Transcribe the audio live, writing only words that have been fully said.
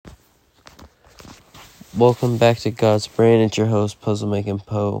Welcome back to God's Brain. It's your host, Puzzle Making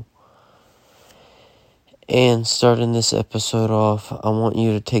Poe. And starting this episode off, I want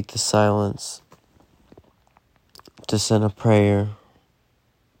you to take the silence to send a prayer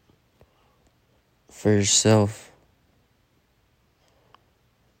for yourself.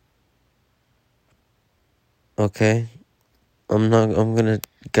 Okay? I'm gonna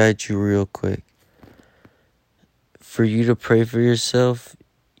guide you real quick. For you to pray for yourself,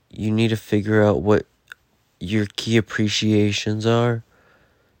 you need to figure out what your key appreciations are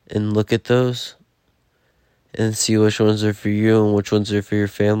and look at those and see which ones are for you and which ones are for your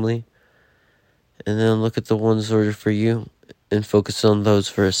family. And then look at the ones that are for you and focus on those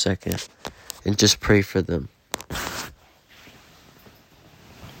for a second and just pray for them.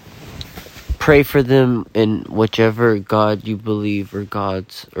 Pray for them in whichever God you believe, or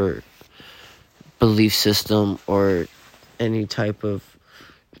gods, or belief system, or any type of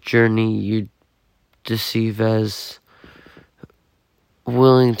journey you deceive as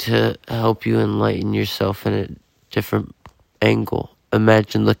willing to help you enlighten yourself in a different angle.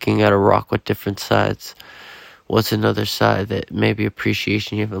 Imagine looking at a rock with different sides. What's another side that maybe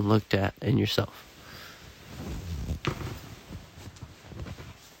appreciation you haven't looked at in yourself?